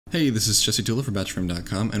Hey, this is Jesse Tula for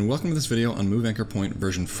BatchFrame.com, and welcome to this video on Move Anchor Point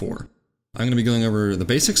version 4. I'm going to be going over the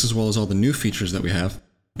basics as well as all the new features that we have.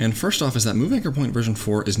 And first off is that Move Anchor Point version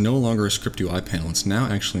 4 is no longer a Script UI panel, it's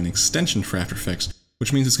now actually an extension for After Effects,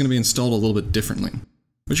 which means it's going to be installed a little bit differently.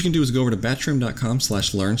 What you can do is go over to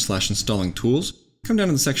batchframe.com/learn/installing tools, come down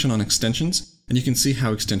to the section on extensions, and you can see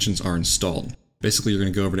how extensions are installed. Basically, you're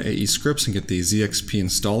going to go over to AE Scripts and get the ZXP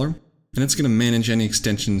installer, and it's going to manage any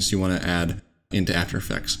extensions you want to add into After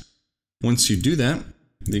Effects. Once you do that,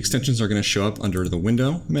 the extensions are going to show up under the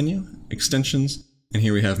Window menu, Extensions, and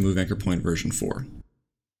here we have Move Anchor Point version 4.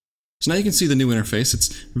 So now you can see the new interface. It's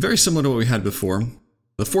very similar to what we had before.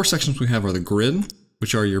 The four sections we have are the Grid,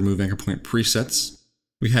 which are your Move Anchor Point presets.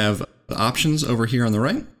 We have the Options over here on the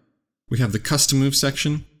right. We have the Custom Move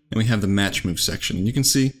section, and we have the Match Move section. And you can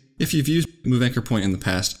see, if you've used Move Anchor Point in the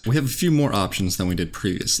past, we have a few more options than we did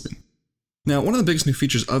previously. Now, one of the biggest new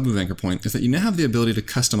features of Move Anchor Point is that you now have the ability to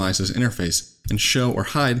customize this interface and show or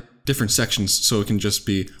hide different sections so it can just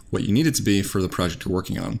be what you need it to be for the project you're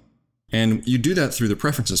working on. And you do that through the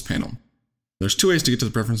Preferences panel. There's two ways to get to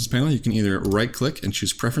the Preferences panel. You can either right-click and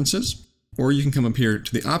choose Preferences, or you can come up here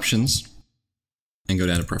to the Options and go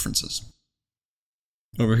down to Preferences.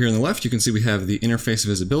 Over here on the left, you can see we have the interface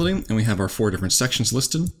visibility, and we have our four different sections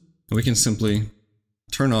listed, and we can simply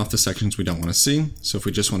turn off the sections we don't want to see. So if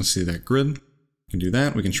we just want to see that grid, we can do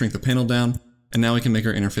that. We can shrink the panel down, and now we can make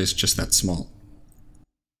our interface just that small.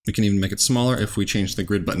 We can even make it smaller if we change the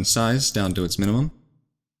grid button size down to its minimum.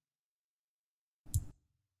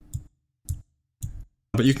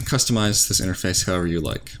 But you can customize this interface however you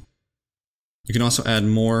like. You can also add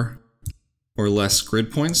more or less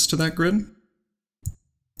grid points to that grid.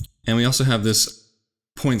 And we also have this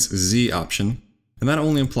Points Z option, and that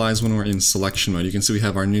only applies when we're in selection mode. You can see we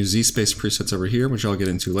have our new Z-Space presets over here, which I'll get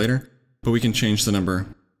into later, but we can change the number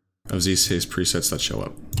of Z-Space presets that show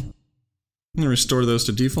up. I'm going to restore those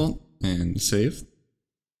to default and save.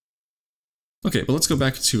 Okay, but let's go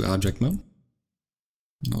back to object mode.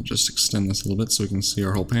 I'll just extend this a little bit so we can see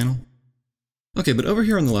our whole panel. Okay, but over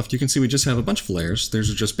here on the left, you can see we just have a bunch of layers.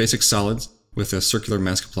 There's just basic solids with a circular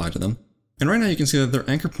mask applied to them. And right now you can see that their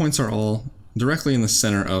anchor points are all directly in the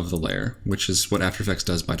center of the layer, which is what After Effects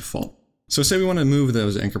does by default. So say we want to move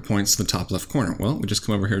those anchor points to the top left corner. Well, we just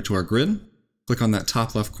come over here to our grid, click on that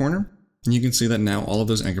top left corner, and you can see that now all of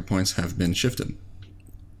those anchor points have been shifted.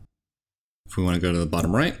 If we want to go to the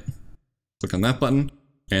bottom right, click on that button,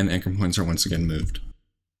 and anchor points are once again moved.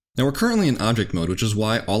 Now we're currently in object mode, which is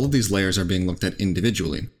why all of these layers are being looked at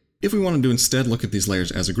individually. If we wanted to instead look at these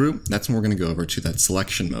layers as a group, that's when we're going to go over to that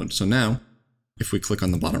selection mode. So now, if we click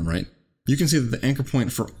on the bottom right, you can see that the anchor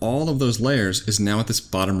point for all of those layers is now at this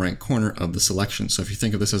bottom right corner of the selection. So if you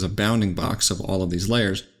think of this as a bounding box of all of these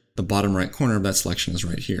layers, the bottom right corner of that selection is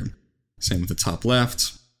right here. Same with the top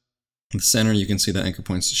left. In the center, you can see that anchor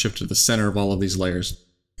points shift to the center of all of these layers.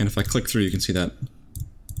 And if I click through, you can see that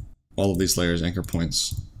all of these layers' anchor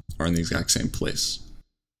points are in the exact same place.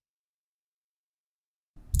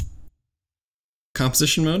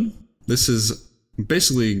 Composition mode. This is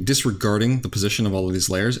basically disregarding the position of all of these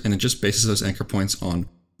layers, and it just bases those anchor points on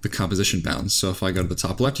the composition bounds. So if I go to the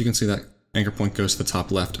top left, you can see that anchor point goes to the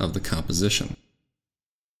top left of the composition.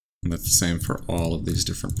 And that's the same for all of these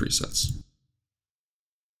different presets.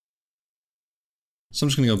 So I'm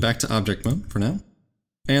just going to go back to object mode for now.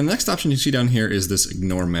 And the next option you see down here is this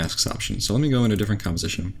Ignore Masks option. So let me go into a different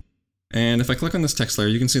composition. And if I click on this text layer,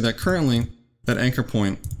 you can see that currently that anchor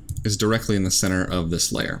point is directly in the center of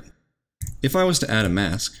this layer. If I was to add a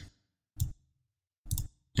mask,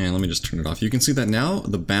 and let me just turn it off, you can see that now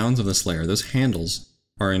the bounds of this layer, those handles,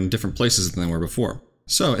 are in different places than they were before.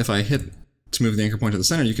 So if I hit to move the anchor point to the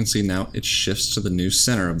center, you can see now it shifts to the new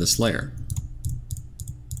center of this layer.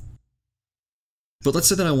 But let's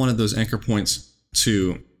say that I wanted those anchor points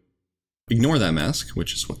to ignore that mask,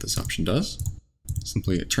 which is what this option does.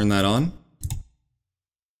 Simply turn that on.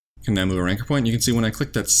 You can now move our anchor point. You can see when I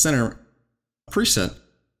click that center preset,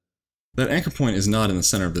 that anchor point is not in the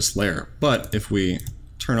center of this layer. But if we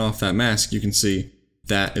turn off that mask, you can see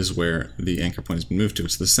that is where the anchor point has been moved to.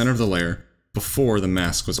 It's the center of the layer before the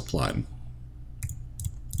mask was applied.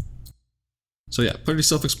 So yeah, pretty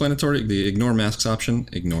self-explanatory. The Ignore Masks option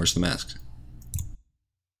ignores the mask.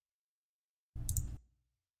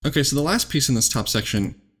 Okay, so the last piece in this top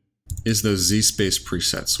section is those Z-Space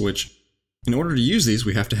presets, which in order to use these,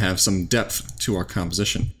 we have to have some depth to our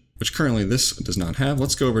composition, which currently this does not have.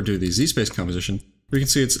 Let's go over to the Z-Space composition. We can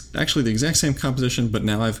see it's actually the exact same composition, but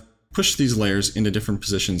now I've pushed these layers into different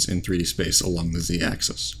positions in 3D space along the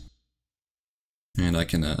Z-axis. And I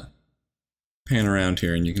can pan around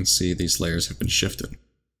here and you can see these layers have been shifted.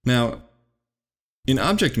 Now, In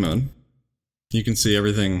object mode, you can see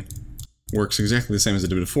everything works exactly the same as it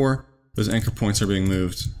did before. Those anchor points are being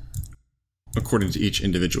moved according to each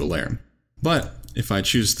individual layer. But if I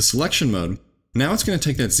choose the selection mode, now it's going to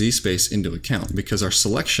take that Z space into account because our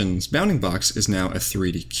selections bounding box is now a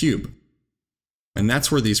 3D cube. And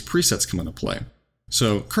that's where these presets come into play.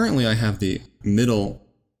 So currently I have the middle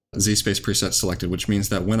Z space preset selected, which means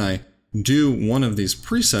that when I do one of these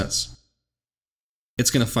presets,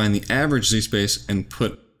 it's going to find the average Z space and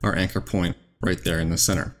put our anchor point right there in the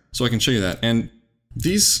center. So I can show you that. And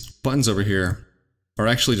these buttons over here are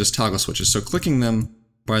actually just toggle switches. So clicking them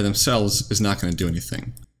by themselves is not going to do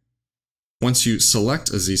anything. Once you select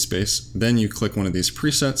a Z space, then you click one of these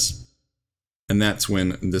presets, and that's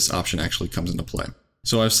when this option actually comes into play.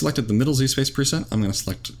 So I've selected the middle Z space preset. I'm going to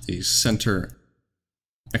select the center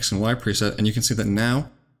X and Y preset, and you can see that now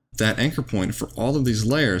that anchor point for all of these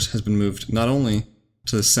layers has been moved not only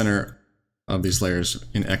to the center of these layers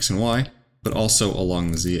in X and Y, but also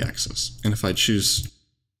along the Z axis. And if I choose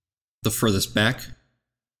the furthest back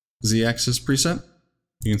Z axis preset,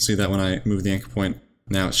 you can see that when I move the anchor point,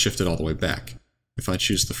 now it's shifted all the way back. If I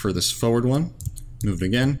choose the furthest forward one, move it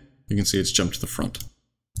again, you can see it's jumped to the front.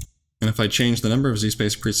 And if I change the number of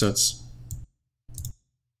Z-space presets,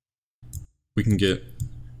 we can get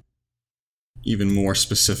even more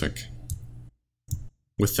specific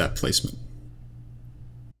with that placement.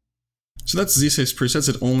 So that's Z-space presets.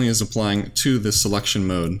 It only is applying to the selection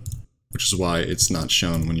mode, which is why it's not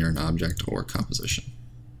shown when you're in object or composition.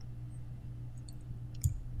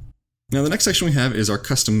 Now the next section we have is our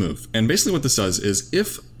custom move. And basically what this does is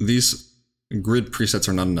if these grid presets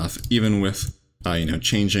are not enough, even with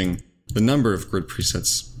changing the number of grid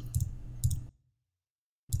presets,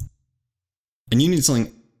 and you need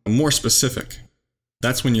something more specific,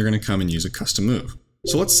 that's when you're going to come and use a custom move.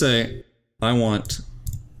 So let's say I want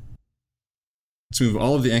to move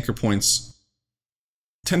all of the anchor points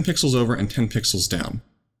 10 pixels over and 10 pixels down.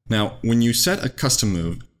 Now, when you set a custom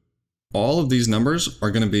move, all of these numbers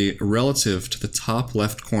are going to be relative to the top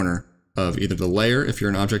left corner of either the layer if you're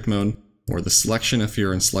in object mode, or the selection if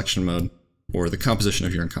you're in selection mode, or the composition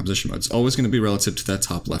if you're in composition mode. It's always going to be relative to that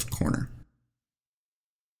top left corner.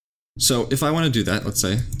 So if I want to do that, let's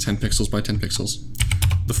say 10 pixels by 10 pixels,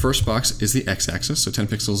 the first box is the x-axis, so 10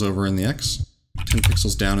 pixels over in the x, 10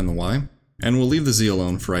 pixels down in the y, and we'll leave the z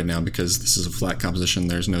alone for right now because this is a flat composition,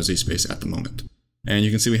 there's no z space at the moment. And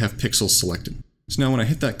you can see we have pixels selected. So now when I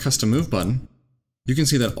hit that custom move button, you can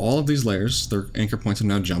see that all of these layers, their anchor points have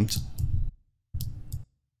now jumped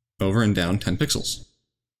over and down 10 pixels.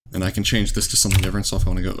 And I can change this to something different, so if I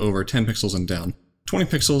want to go over 10 pixels and down 20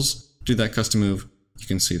 pixels, do that custom move, you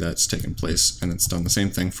can see that's taken place and it's done the same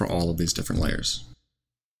thing for all of these different layers.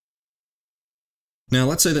 Now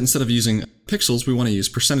let's say that instead of using pixels, we want to use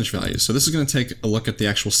percentage values. So this is going to take a look at the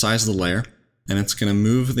actual size of the layer, and it's going to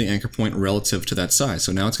move the anchor point relative to that size.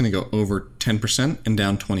 So now it's going to go over 10% and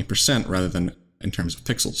down 20% rather than in terms of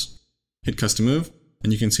pixels. Hit custom move,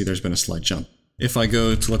 and you can see there's been a slight jump. If I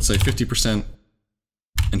go to, let's say, 50%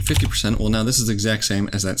 and 50%, well, now this is the exact same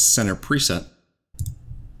as that center preset,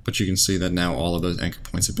 but you can see that now all of those anchor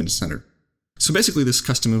points have been centered. So basically this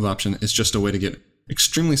custom move option is just a way to get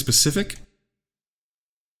extremely specific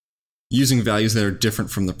using values that are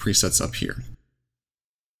different from the presets up here.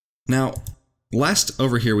 Now, last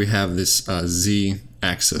over here we have this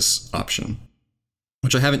Z-axis option,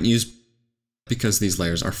 which I haven't used because these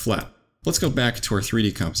layers are flat. Let's go back to our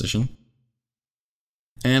 3D composition,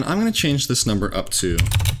 and I'm going to change this number up to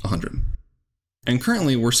 100. And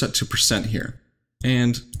currently we're set to percent here,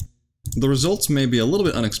 and the results may be a little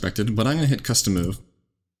bit unexpected, but I'm going to hit custom move,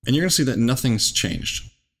 and you're going to see that nothing's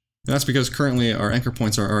changed. And that's because currently our anchor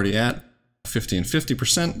points are already at 50 and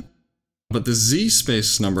 50%, but the Z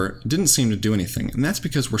space number didn't seem to do anything, and that's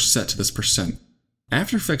because we're set to this percent.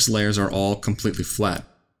 After Effects layers are all completely flat,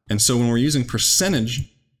 and so when we're using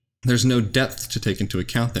percentage, there's no depth to take into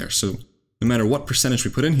account there. So no matter what percentage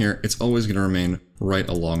we put in here, it's always going to remain right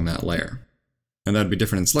along that layer. And that would be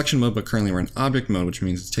different in selection mode, but currently we're in object mode, which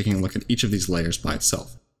means it's taking a look at each of these layers by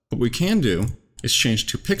itself. What we can do is change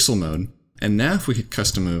to pixel mode, and now if we hit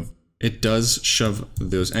custom move, it does shove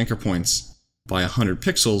those anchor points by 100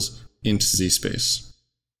 pixels into Z space.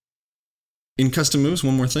 In custom moves,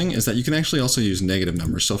 one more thing is that you can actually also use negative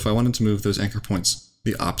numbers. So if I wanted to move those anchor points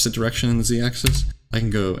the opposite direction in the Z axis, I can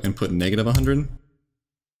go and put negative 100.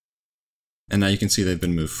 And now you can see they've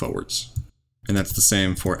been moved forwards. And that's the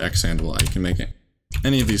same for X and Y. You can make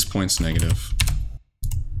any of these points negative,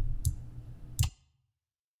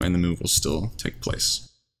 and the move will still take place.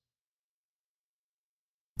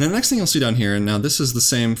 Now the next thing you'll see down here, and now this is the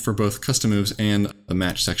same for both custom moves and the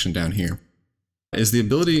match section down here, is the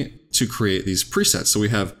ability to create these presets. So we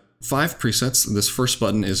have 5 presets. This first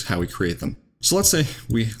button is how we create them. So let's say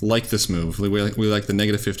we like this move. We like the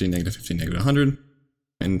 -50, -50, -100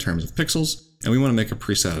 in terms of pixels, and we want to make a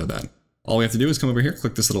preset out of that. All we have to do is come over here,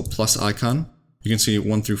 click this little plus icon. You can see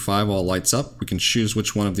 1 through 5 all lights up. We can choose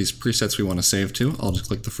which one of these presets we want to save to. I'll just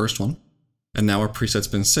click the first one. And now our preset's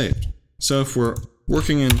been saved. So if we're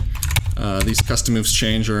working in these custom moves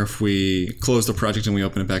change, or if we close the project and we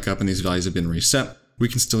open it back up and these values have been reset, we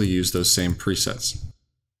can still use those same presets.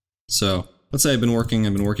 So let's say I've been working,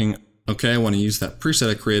 okay, I want to use that preset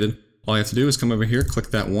I created. All I have to do is come over here,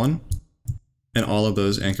 click that one, and all of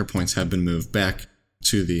those anchor points have been moved back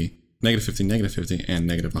to the -50, -50, and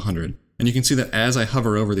 -100. And you can see that as I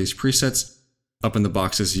hover over these presets, up in the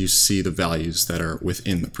boxes you see the values that are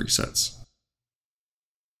within the presets.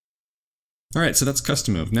 Alright, so that's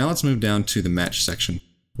custom move. Now let's move down to the match section,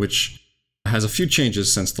 which has a few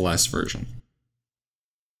changes since the last version.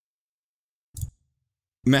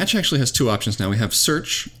 Match actually has 2 options now. We have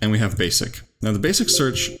search and we have basic. Now the basic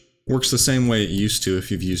search works the same way it used to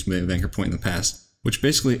if you've used Anchor Point in the past, which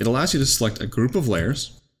basically it allows you to select a group of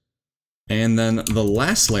layers, and then the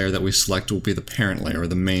last layer that we select will be the parent layer or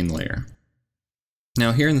the main layer.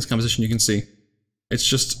 Now here in this composition you can see it's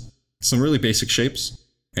just some really basic shapes,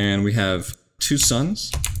 and we have 2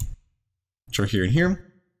 suns, which are here and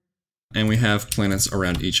here, and we have planets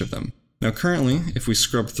around each of them. Now currently, if we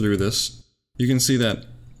scrub through this, you can see that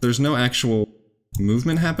there's no actual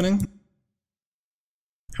movement happening.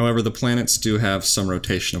 However, the planets do have some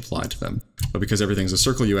rotation applied to them, but because everything's a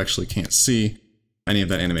circle, you actually can't see any of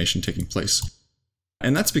that animation taking place.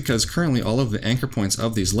 And that's because currently all of the anchor points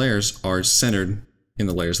of these layers are centered in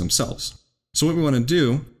the layers themselves. So what we want to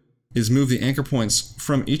do is move the anchor points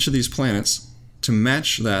from each of these planets to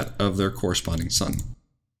match that of their corresponding sun.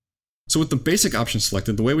 So with the basic option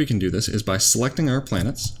selected, the way we can do this is by selecting our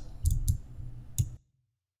planets,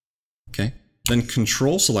 okay, then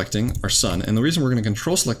control selecting our sun. And the reason we're going to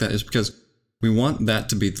control select that is because we want that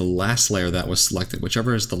to be the last layer that was selected.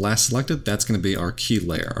 Whichever is the last selected, that's going to be our key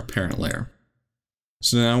layer, our parent layer.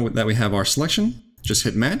 So now that we have our selection, just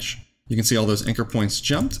hit match. You can see all those anchor points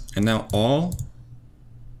jumped, and now all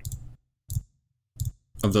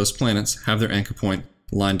of those planets have their anchor point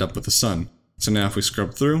lined up with the sun. So now if we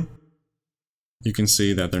scrub through, you can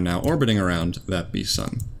see that they're now orbiting around that B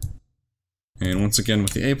sun. And once again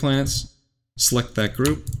with the A planets, select that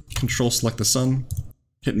group, control select the sun,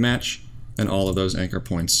 hit match, and all of those anchor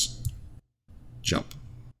points jump.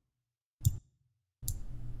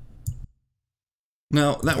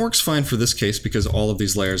 Now that works fine for this case because all of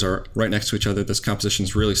these layers are right next to each other. This composition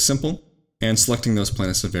is really simple, and selecting those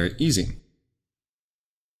planets is very easy.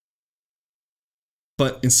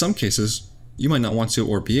 But in some cases, you might not want to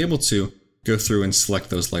or be able to go through and select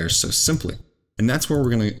those layers so simply. And that's where we're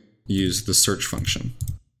going to use the search function.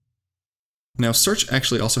 Now search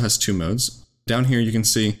actually also has 2 modes. Down here you can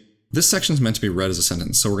see this section is meant to be read as a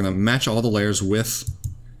sentence. So we're going to match all the layers with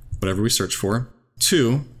whatever we search for,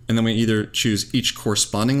 2, and then we either choose each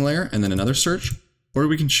corresponding layer and then another search, or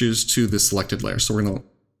we can choose to the selected layer. So we're going to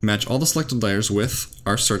match all the selected layers with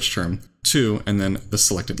our search term, 2, and then the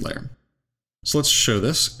selected layer. So let's show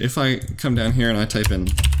this. If I come down here and I type in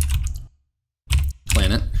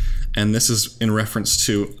planet, and this is in reference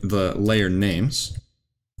to the layer names.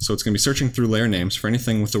 So it's going to be searching through layer names for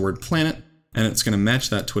anything with the word planet, and it's going to match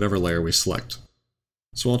that to whatever layer we select.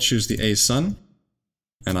 So I'll choose the A sun,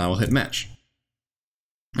 and I will hit match.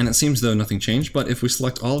 And it seems though nothing changed, but if we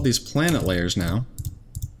select all of these planet layers now,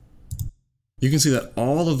 you can see that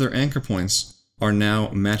all of their anchor points are now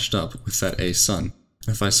matched up with that A sun.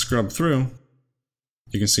 If I scrub through,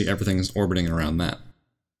 you can see everything is orbiting around that.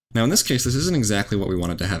 Now in this case, this isn't exactly what we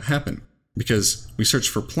wanted to have happen, because we searched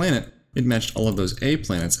for planet, it matched all of those A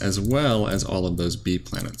planets as well as all of those B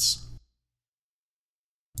planets.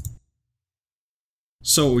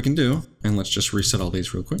 So what we can do, and let's just reset all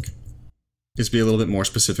these real quick, is be a little bit more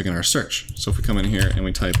specific in our search. So if we come in here and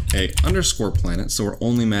we type A_planet, so we're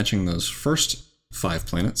only matching those first 5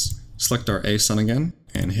 planets, select our A sun again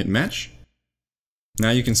and hit match. Now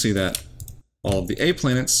you can see that all of the A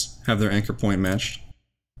planets have their anchor point matched,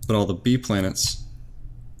 but all the B planets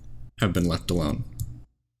have been left alone.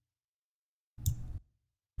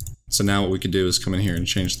 So now what we could do is come in here and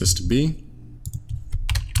change this to B.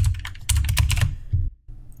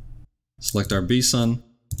 Select our B sun,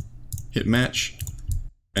 hit match,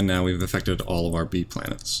 and now we've affected all of our B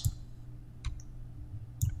planets.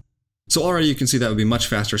 So already you can see that would be much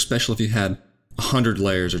faster, especially if you had 100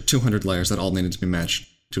 layers or 200 layers that all needed to be matched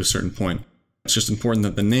to a certain point. It's just important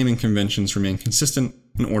that the naming conventions remain consistent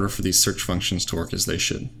in order for these search functions to work as they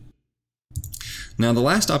should. Now the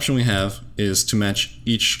last option we have is to match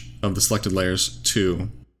each of the selected layers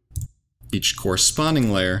to each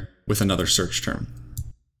corresponding layer with another search term.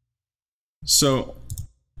 So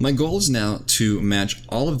my goal is now to match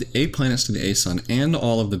all of the A planets to the A sun and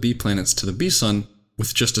all of the B planets to the B sun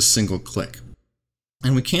with just a single click.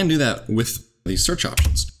 And we can do that with these search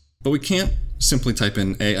options, but we can't simply type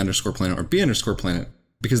in A_planet or B_planet,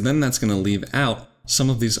 because then that's going to leave out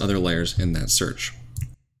some of these other layers in that search.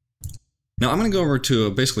 Now I'm going to go over to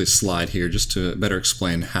basically a slide here just to better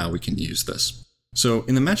explain how we can use this. So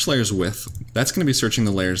in the match layers with, that's going to be searching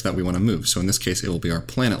the layers that we want to move. So in this case, it will be our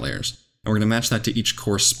planet layers. And we're going to match that to each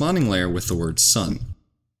corresponding layer with the word sun.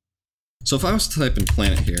 So if I was to type in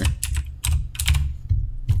planet here,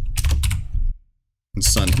 and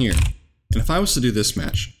sun here, and if I was to do this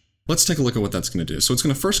match, let's take a look at what that's going to do. So it's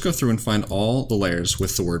going to first go through and find all the layers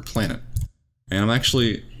with the word planet. And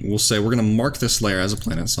we'll say we're going to mark this layer as a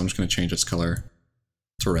planet, so I'm just going to change its color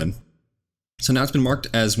to red. So now it's been marked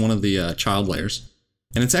as one of the child layers,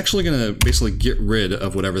 and it's actually going to basically get rid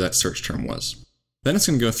of whatever that search term was. Then it's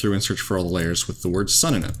going to go through and search for all the layers with the word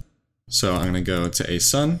sun in it. So I'm going to go to a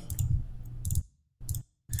sun,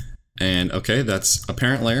 and okay, that's a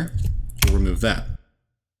parent layer. We'll remove that.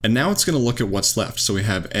 And now it's going to look at what's left. So we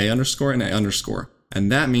have A underscore and A underscore. And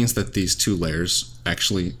that means that these two layers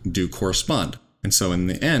actually do correspond. And so in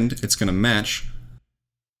the end, it's going to match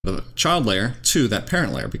the child layer to that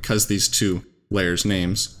parent layer because these two layers'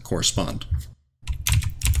 names correspond.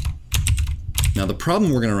 Now the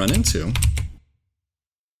problem we're going to run into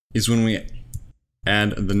is when we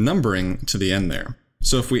add the numbering to the end there.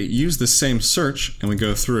 So if we use the same search and we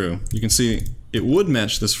go through, you can see it would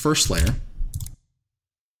match this first layer.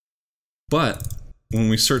 But when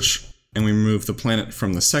we search and we remove the planet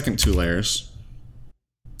from the second two layers,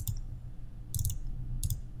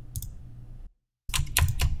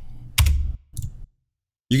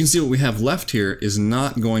 you can see what we have left here is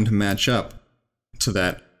not going to match up to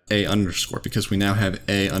that A underscore because we now have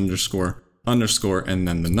A underscore underscore and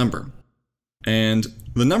then the number. And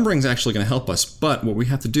the numbering is actually going to help us, but what we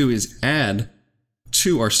have to do is add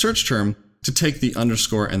to our search term to take the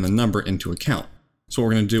underscore and the number into account. So what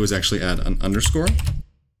we're going to do is actually add an underscore.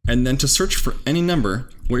 And then to search for any number,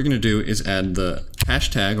 what you're going to do is add the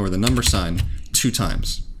hashtag or the number sign 2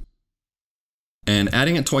 times. And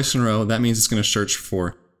adding it twice in a row, that means it's going to search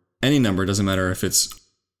for any number. It doesn't matter if it's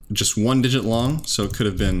just 1 digit long, so it could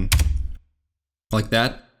have been like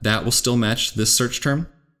that. That will still match this search term.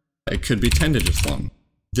 It could be 10 digits long.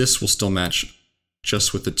 This will still match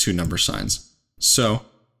just with the 2 number signs. So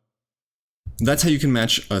that's how you can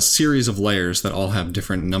match a series of layers that all have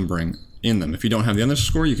different numbering in them. If you don't have the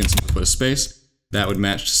underscore, you can simply put a space. That would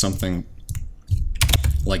match to something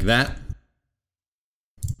like that.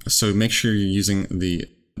 So make sure you're using the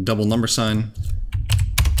double number sign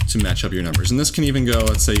to match up your numbers. And this can even go,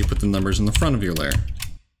 let's say you put the numbers in the front of your layer.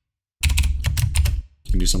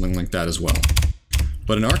 You can do something like that as well.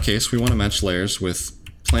 But in our case, we want to match layers with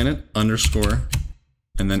planet, underscore,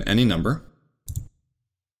 and then any number.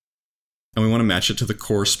 And we want to match it to the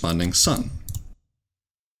corresponding sun.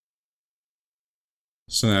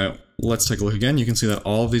 So now let's take a look again. You can see that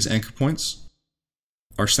all of these anchor points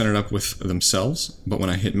are centered up with themselves, but when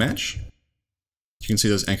I hit match, you can see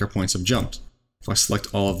those anchor points have jumped. If I select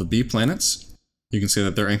all of the B planets, you can see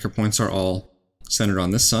that their anchor points are all centered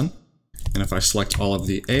on this sun. And if I select all of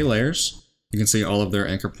the A layers, you can see all of their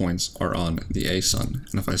anchor points are on the A sun.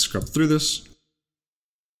 And if I scrub through this,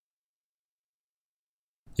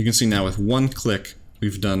 you can see now with one click,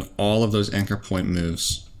 we've done all of those anchor point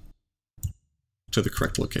moves to the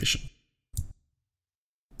correct location.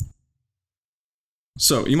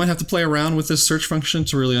 So you might have to play around with this search function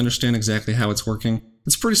to really understand exactly how it's working.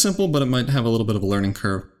 It's pretty simple, but it might have a little bit of a learning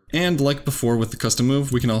curve. And like before with the custom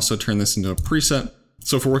move, we can also turn this into a preset.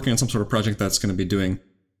 So if we're working on some sort of project that's going to be doing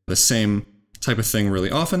the same type of thing really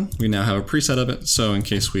often, we now have a preset of it. So in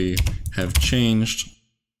case we have changed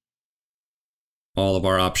all of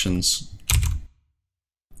our options,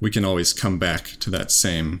 we can always come back to that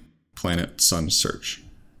same planet sun search.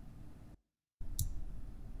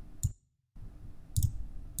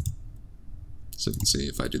 So you can see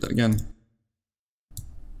if I do that again,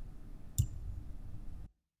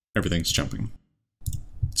 everything's jumping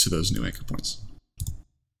to those new anchor points.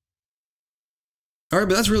 Alright,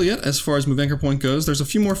 but that's really it as far as Move Anchor Point goes. There's a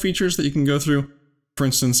few more features that you can go through. For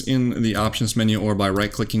instance, in the options menu or by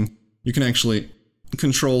right-clicking, you can actually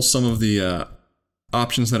control some of the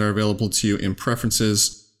options that are available to you in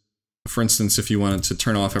preferences. For instance, if you wanted to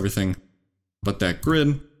turn off everything but that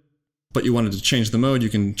grid, but you wanted to change the mode, you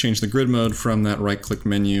can change the grid mode from that right-click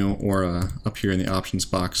menu or up here in the options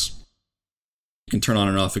box. You can turn on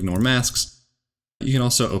and off ignore masks. You can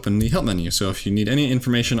also open the help menu. So if you need any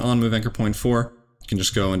information on Move Anchor Point 4, you can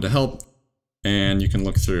just go into help and you can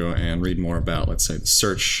look through and read more about, let's say, the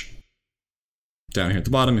search down here at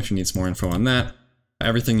the bottom if you need some more info on that.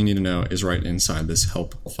 Everything you need to know is right inside this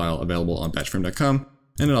help file available on batchframe.com,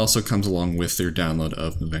 and it also comes along with your download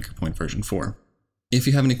of Move Anchor Point version 4. If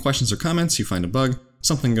you have any questions or comments, you find a bug,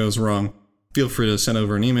 something goes wrong, feel free to send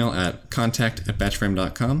over an email at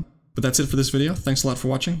contact@batchframe.com. But that's it for this video. Thanks a lot for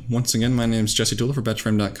watching. Once again, my name is Jesse Dula for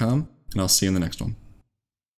batchframe.com, and I'll see you in the next one.